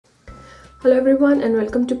Hello everyone and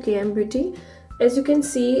welcome to KM Beauty. As you can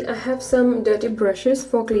see, I have some dirty brushes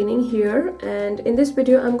for cleaning here, and in this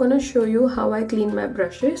video I'm gonna show you how I clean my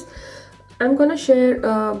brushes. I'm gonna share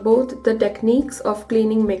both the techniques of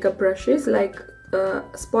cleaning makeup brushes, like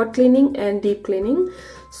spot cleaning and deep cleaning.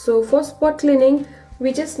 So for spot cleaning,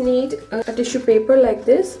 we just need a tissue paper like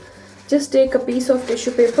this. Just take a piece of tissue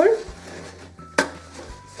paper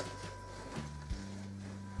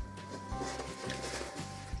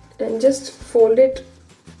and just fold it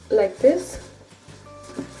like this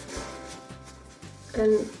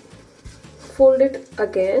and fold it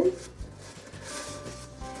again.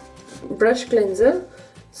 Brush cleanser,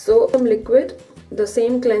 so some liquid, the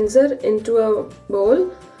same cleanser, into a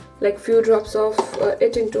bowl, like few drops of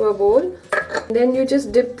it into a bowl. Then you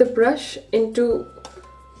just dip the brush into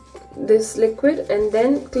this liquid and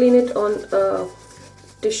then clean it on a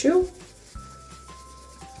tissue.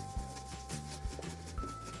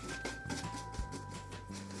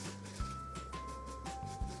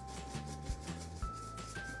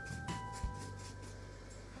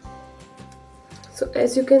 So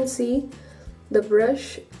as you can see, the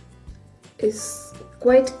brush is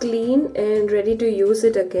quite clean and ready to use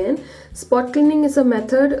it again. Spot cleaning is a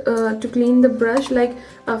method to clean the brush. Like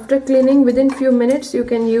after cleaning, within few minutes you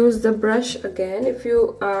can use the brush again if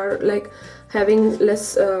you are like having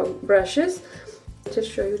less brushes.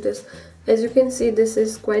 Just show you this. As you can see, this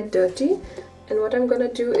is quite dirty, and what I'm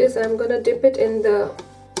gonna do is I'm gonna dip it in the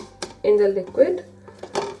liquid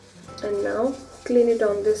and now clean it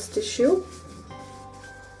on this tissue.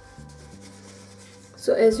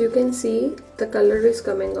 So as you can see, the color is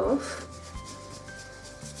coming off.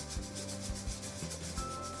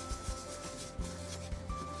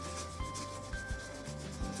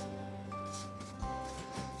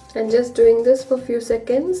 And just doing this for a few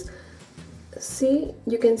seconds,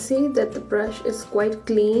 you can see that the brush is quite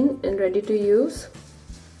clean and ready to use.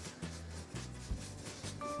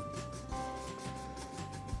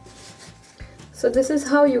 So this is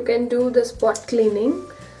how you can do the spot cleaning.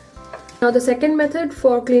 Now the second method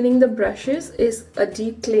for cleaning the brushes is a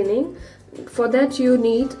deep cleaning. For that you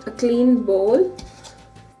need a clean bowl,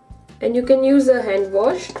 and you can use a hand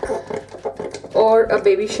wash or a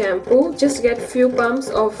baby shampoo. Just get few pumps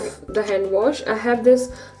of the hand wash. I have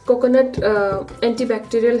this coconut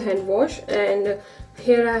antibacterial hand wash, and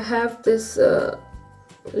here I have this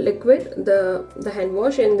liquid, the hand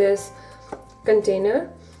wash, in this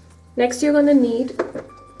container. Next you're gonna need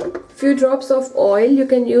few drops of oil. You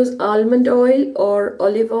can use almond oil or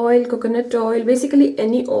olive oil, coconut oil, basically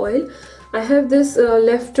any oil. I have this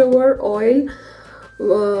leftover oil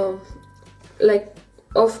like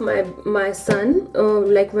of my son,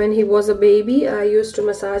 like when he was a baby I used to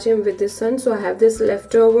massage him with this one, so I have this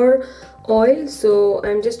leftover oil, so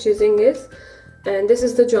I'm just using it. And this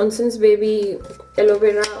is the Johnson's Baby aloe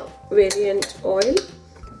vera variant oil,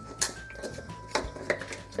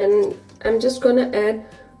 and I'm just gonna add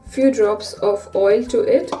few drops of oil to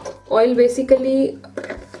it. Oil basically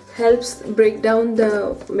helps break down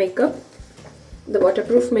the makeup, the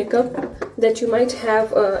waterproof makeup that you might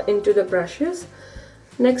have into the brushes.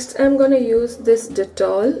 Next I'm gonna use this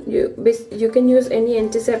Dettol. You can use any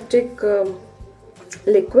antiseptic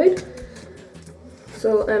liquid.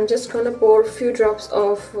 So I'm just gonna pour a few drops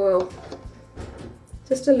of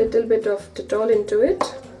just a little bit of Dettol into it.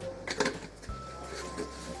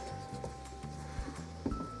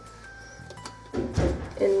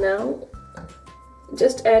 And now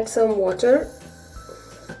just add some water.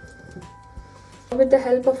 With the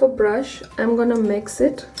help of a brush I'm gonna mix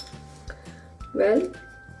it well.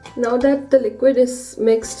 Now that the liquid is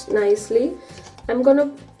mixed nicely, I'm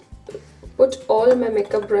gonna put all my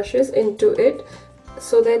makeup brushes into it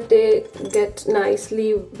so that they get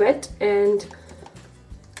nicely wet and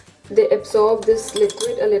they absorb this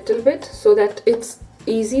liquid a little bit, so that it's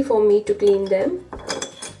easy for me to clean them.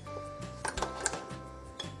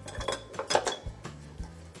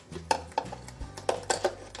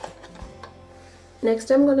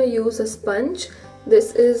 Next I'm gonna use a sponge.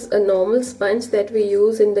 This is a normal sponge that we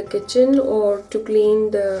use in the kitchen or to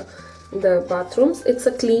clean the bathrooms. It's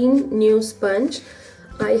a clean new sponge.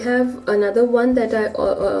 I have another one that I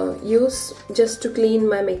use just to clean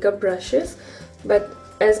my makeup brushes, but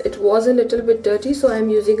as it was a little bit dirty, so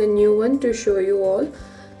I'm using a new one to show you all.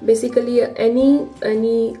 Basically any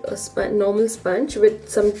normal sponge with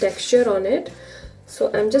some texture on it.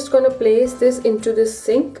 So I'm just gonna place this into the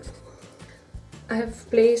sink. I have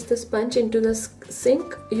placed the sponge into the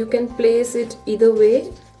sink. You can place it either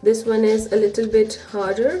way. This one is a little bit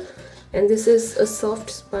harder and this is a soft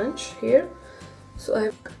sponge here. So I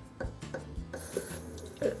have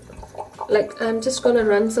like I'm just gonna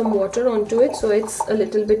run some water onto it so it's a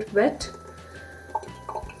little bit wet.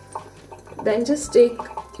 Then just take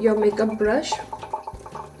your makeup brush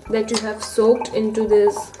that you have soaked into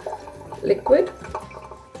this liquid,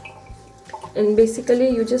 and basically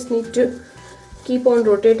you just need to keep on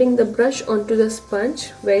rotating the brush onto the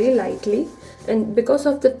sponge very lightly, and because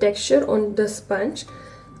of the texture on the sponge,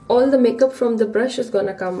 all the makeup from the brush is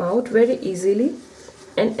gonna come out very easily.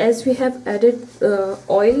 And as we have added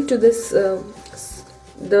oil to this to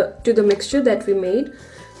the mixture that we made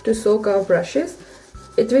to soak our brushes,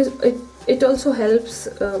 it also helps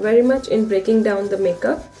very much in breaking down the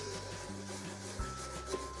makeup.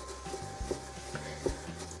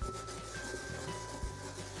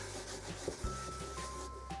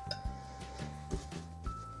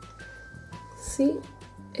 See,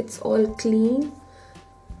 it's all clean.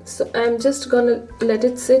 So I'm just gonna let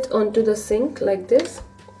it sit onto the sink like this.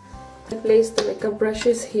 I place the makeup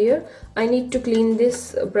brushes here. I need to clean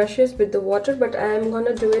these brushes with the water, but I am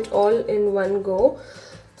gonna do it all in one go.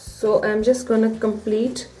 So I'm just gonna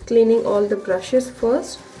complete cleaning all the brushes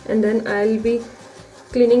first, and then I'll be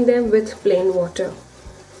cleaning them with plain water.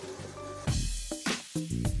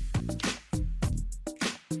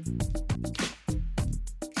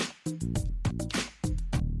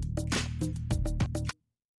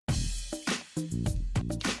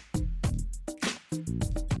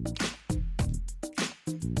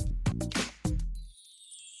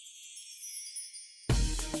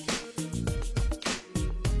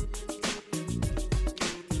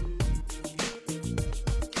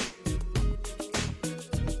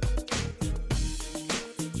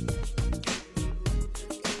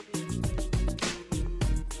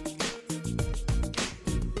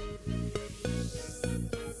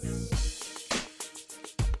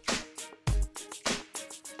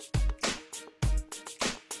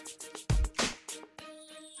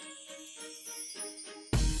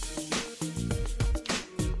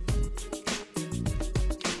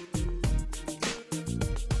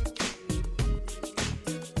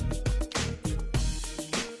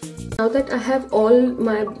 Now that I have all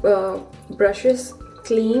my brushes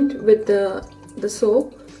cleaned with the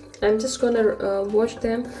soap, I'm just gonna wash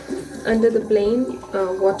them under the plain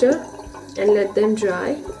water and let them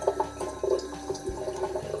dry.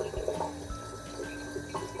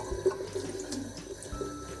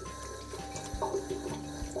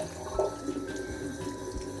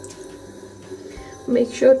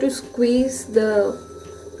 Make sure to squeeze the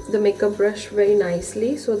makeup brush very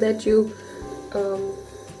nicely so that you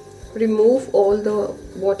remove all the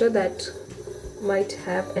water that might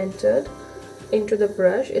have entered into the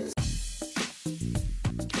brush.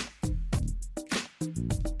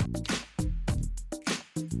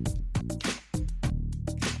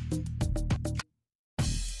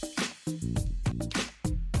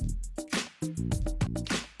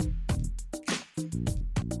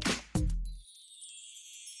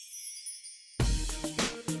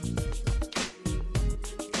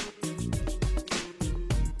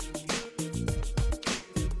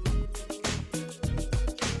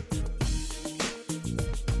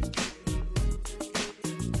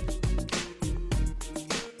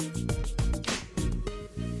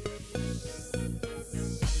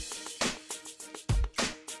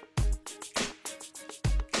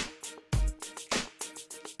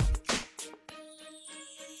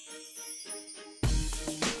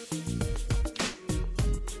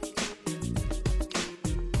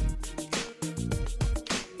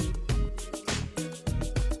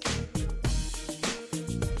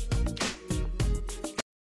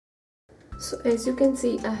 So as you can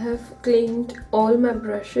see, I have cleaned all my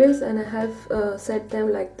brushes and I have set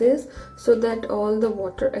them like this so that all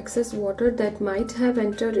the excess water that might have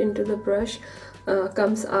entered into the brush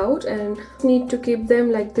comes out, and need to keep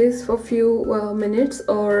them like this for few minutes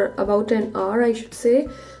or about an hour I should say.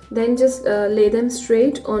 Then just lay them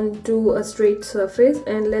straight onto a straight surface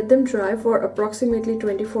and let them dry for approximately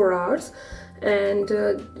 24 hours, and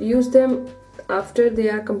use them after they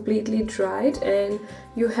are completely dried, and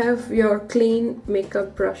you have your clean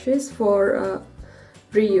makeup brushes for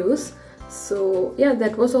reuse. So yeah,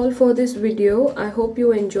 that was all for this video. I hope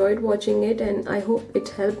you enjoyed watching it and I hope it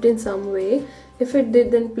helped in some way. If it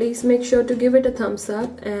did, then please make sure to give it a thumbs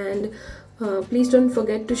up, and please don't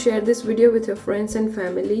forget to share this video with your friends and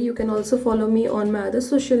family. You can also follow me on my other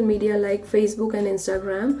social media like Facebook and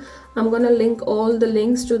Instagram. I'm gonna link all the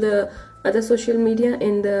links to the other social media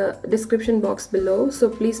in the description box below, so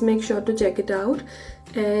please make sure to check it out.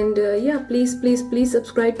 And yeah, please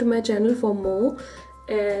subscribe to my channel for more,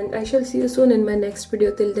 and I shall see you soon in my next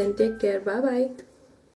video. Till then, take care. Bye bye.